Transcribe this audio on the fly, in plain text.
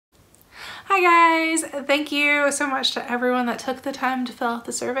Hi guys! Thank you so much to everyone that took the time to fill out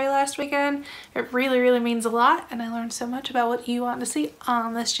the survey last weekend. It really means a lot, and I learned so much about what you want to see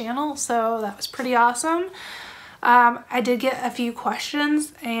on this channel, so that was pretty awesome. I did get a few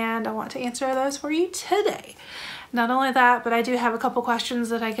questions and I want to answer those for you today. Not only that, but I do have a couple questions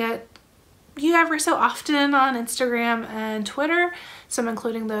that I get every so often on Instagram and Twitter, so I'm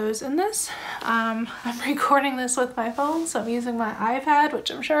including those in this. I'm recording this with my phone, so I'm using my iPad,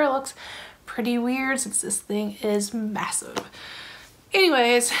 which I'm sure looks pretty weird since this thing is massive.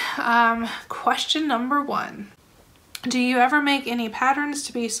 Anyways, question number 1. Do you ever make any patterns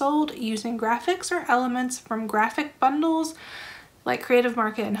to be sold using graphics or elements from graphic bundles like Creative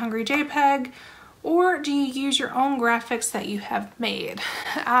Market and Hungry JPEG? Or do you use your own graphics that you have made?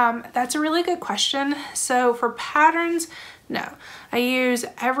 That's a really good question. So for patterns, no. I use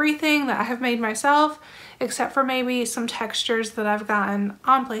everything that I have made myself, except for maybe some textures that I've gotten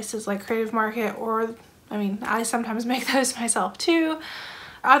on places like Creative Market, or I sometimes make those myself too.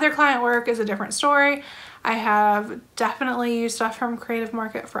 Other client work is a different story. I have definitely used stuff from Creative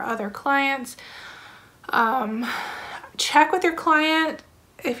Market for other clients. Check with your client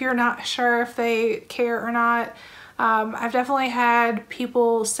if you're not sure if they care or not. I've definitely had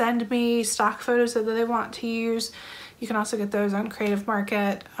people send me stock photos that they want to use. You can also get those on Creative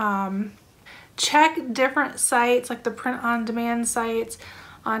Market. Check different sites like the print-on-demand sites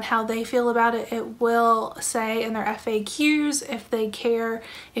on how they feel about it. It will say in their FAQs if they care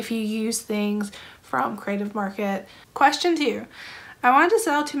if you use things from Creative Market. Question 2, I want to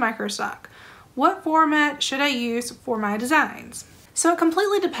sell to microstock. What format should I use for my designs? So it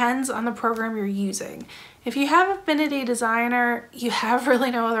completely depends on the program you're using. If you have Affinity Designer, you have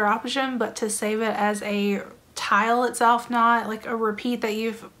really no other option but to save it as a tile itself, not like a repeat that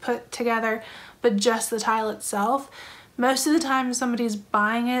you've put together, but just the tile itself. Most of the time somebody's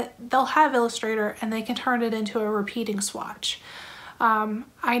buying it, they'll have Illustrator and they can turn it into a repeating swatch.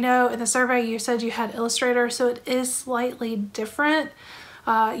 I know in the survey you said you had Illustrator, so it is slightly different.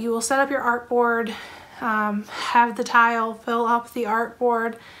 You will set up your artboard, have the tile fill up the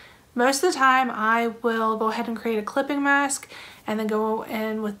artboard. Most of the time I will go ahead and create a clipping mask and then go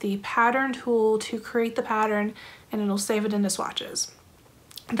in with the pattern tool to create the pattern, and it'll save it into swatches.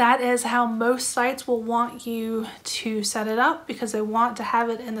 That is how most sites will want you to set it up because they want to have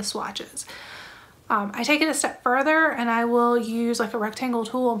it in the swatches. I take it a step further and I will use like a rectangle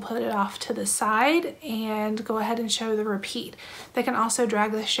tool and put it off to the side and go ahead and show the repeat. They can also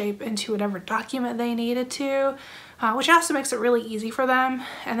drag the shape into whatever document they needed to, which also makes it really easy for them.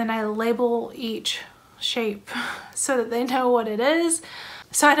 And then I label each shape so that they know what it is.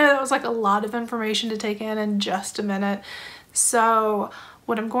 So I know that was like a lot of information to take in just a minute. So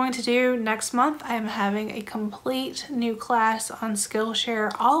what I'm going to do next month, I am having a complete new class on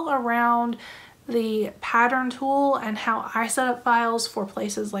Skillshare all around the pattern tool and how I set up files for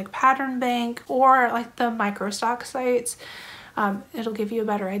places like Pattern Bank or like the microstock sites. It'll give you a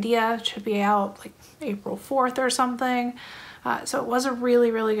better idea. It should be out like April 4th or something. So it was a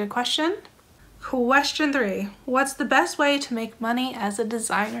really good question. Question 3, what's the best way to make money as a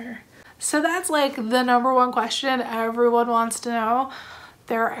designer? So that's like the #1 question everyone wants to know.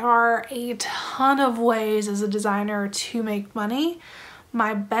 There are a ton of ways as a designer to make money.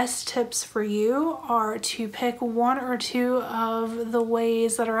 My best tips for you are to pick 1 or 2 of the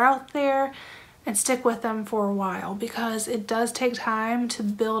ways that are out there and stick with them for a while, because it does take time to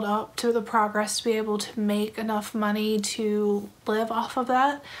build up to the progress to be able to make enough money to live off of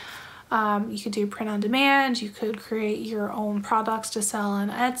that. You could do print on demand, you could create your own products to sell on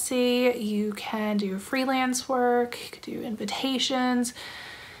Etsy, you can do freelance work, you could do invitations.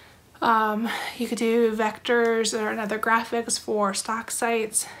 You could do vectors or other graphics for stock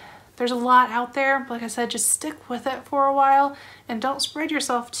sites. There's a lot out there. But like I said, just stick with it for a while and don't spread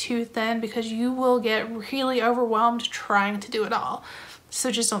yourself too thin because you will get really overwhelmed trying to do it all.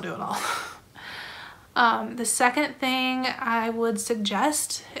 So just don't do it all. The second thing I would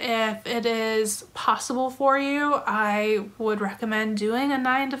suggest, if it is possible for you, I would recommend doing a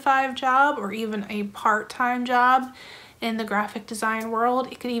 9-to-5 job or even a part-time job in the graphic design world.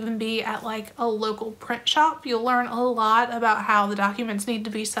 It could even be at like a local print shop. You'll learn a lot about how the documents need to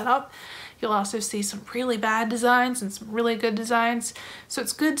be set up. You'll also see some really bad designs and some really good designs. So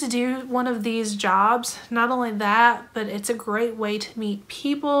it's good to do one of these jobs. Not only that, but it's a great way to meet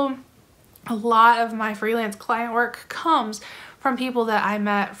people. A lot of my freelance client work comes from people that I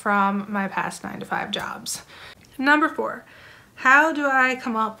met from my past 9-to-5 jobs. Number 4, how do I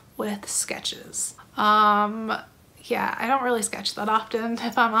come up with sketches? Yeah, I don't really sketch that often,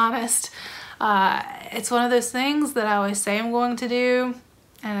 if I'm honest. It's one of those things that I always say I'm going to do,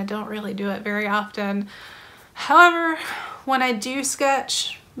 and I don't really do it very often. However, when I do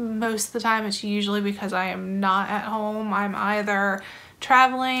sketch, most of the time it's usually because I am not at home. I'm either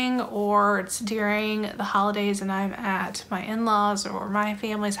traveling or it's during the holidays and I'm at my in-laws or my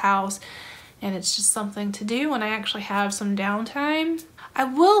family's house, and it's just something to do when I actually have some downtime. I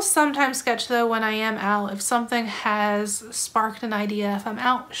will sometimes sketch though when I am out, if something has sparked an idea, if I'm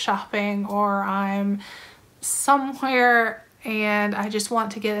out shopping or I'm somewhere and I just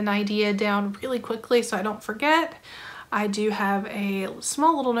want to get an idea down really quickly so I don't forget. I do have a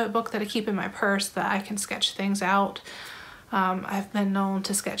small little notebook that I keep in my purse that I can sketch things out. I've been known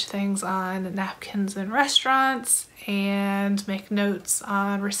to sketch things on napkins in restaurants and make notes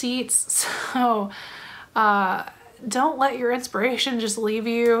on receipts. So don't let your inspiration just leave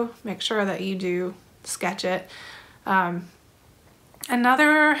you. Make sure that you do sketch it.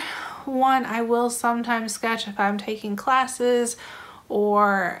 Another one I will sometimes sketch if I'm taking classes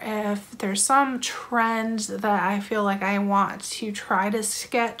or if there's some trend that I feel like I want to try to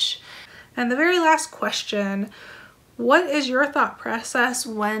sketch. And the very last question, what is your thought process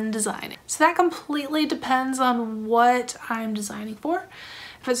when designing? So that completely depends on what I'm designing for.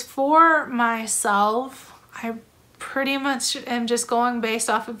 If it's for myself, I pretty much am just going based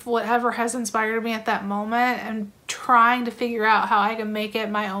off of whatever has inspired me at that moment and trying to figure out how I can make it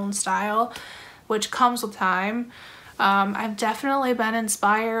my own style, which comes with time. I've definitely been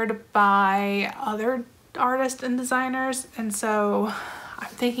inspired by other artists and designers, and so I'm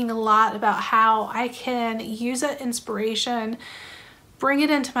thinking a lot about how I can use that inspiration, bring it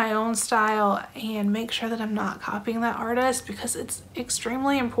into my own style, and make sure that I'm not copying that artist, because it's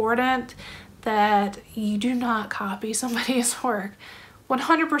extremely important that you do not copy somebody's work.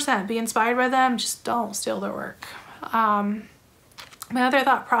 100% be inspired by them, just don't steal their work. My other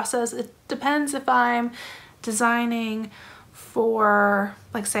thought process, it depends if I'm designing for,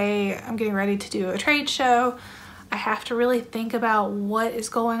 like say I'm getting ready to do a trade show, I have to really think about what is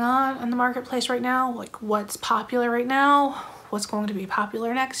going on in the marketplace right now, like what's popular right now, what's going to be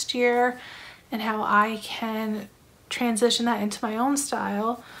popular next year, and how I can transition that into my own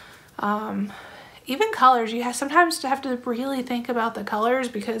style. Even colors, you sometimes have to really think about the colors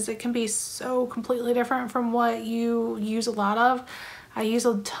because it can be so completely different from what you use a lot of. I use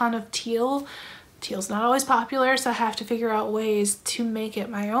a ton of teal. Teal's not always popular, so I have to figure out ways to make it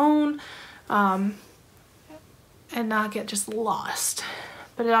my own and not get just lost.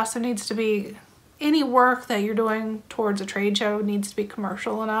 But it also needs to be, any work that you're doing towards a trade show needs to be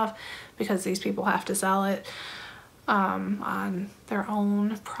commercial enough because these people have to sell it on their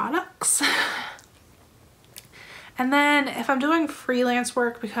own products. And then if I'm doing freelance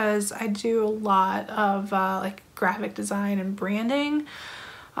work, because I do a lot of like graphic design and branding,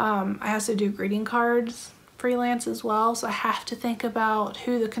 I also do greeting cards freelance as well, so I have to think about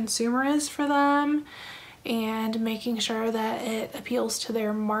who the consumer is for them and making sure that it appeals to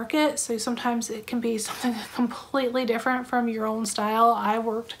their market. So sometimes it can be something completely different from your own style. I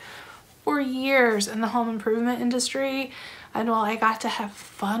worked for years in the home improvement industry, and while I got to have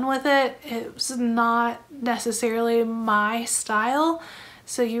fun with it, it was not necessarily my style.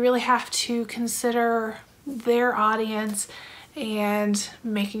 So you really have to consider their audience and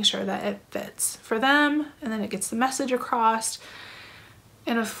making sure that it fits for them, and then it gets the message across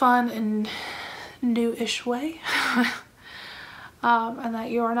in a fun and new-ish way. And that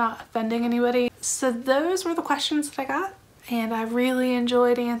you're not offending anybody. So those were the questions that I got, and I really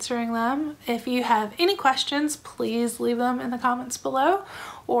enjoyed answering them. If you have any questions, please leave them in the comments below,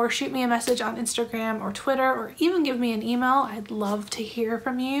 or shoot me a message on Instagram or Twitter, or even give me an email. I'd love to hear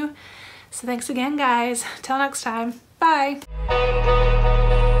from you. So thanks again, guys. Till next time. Bye.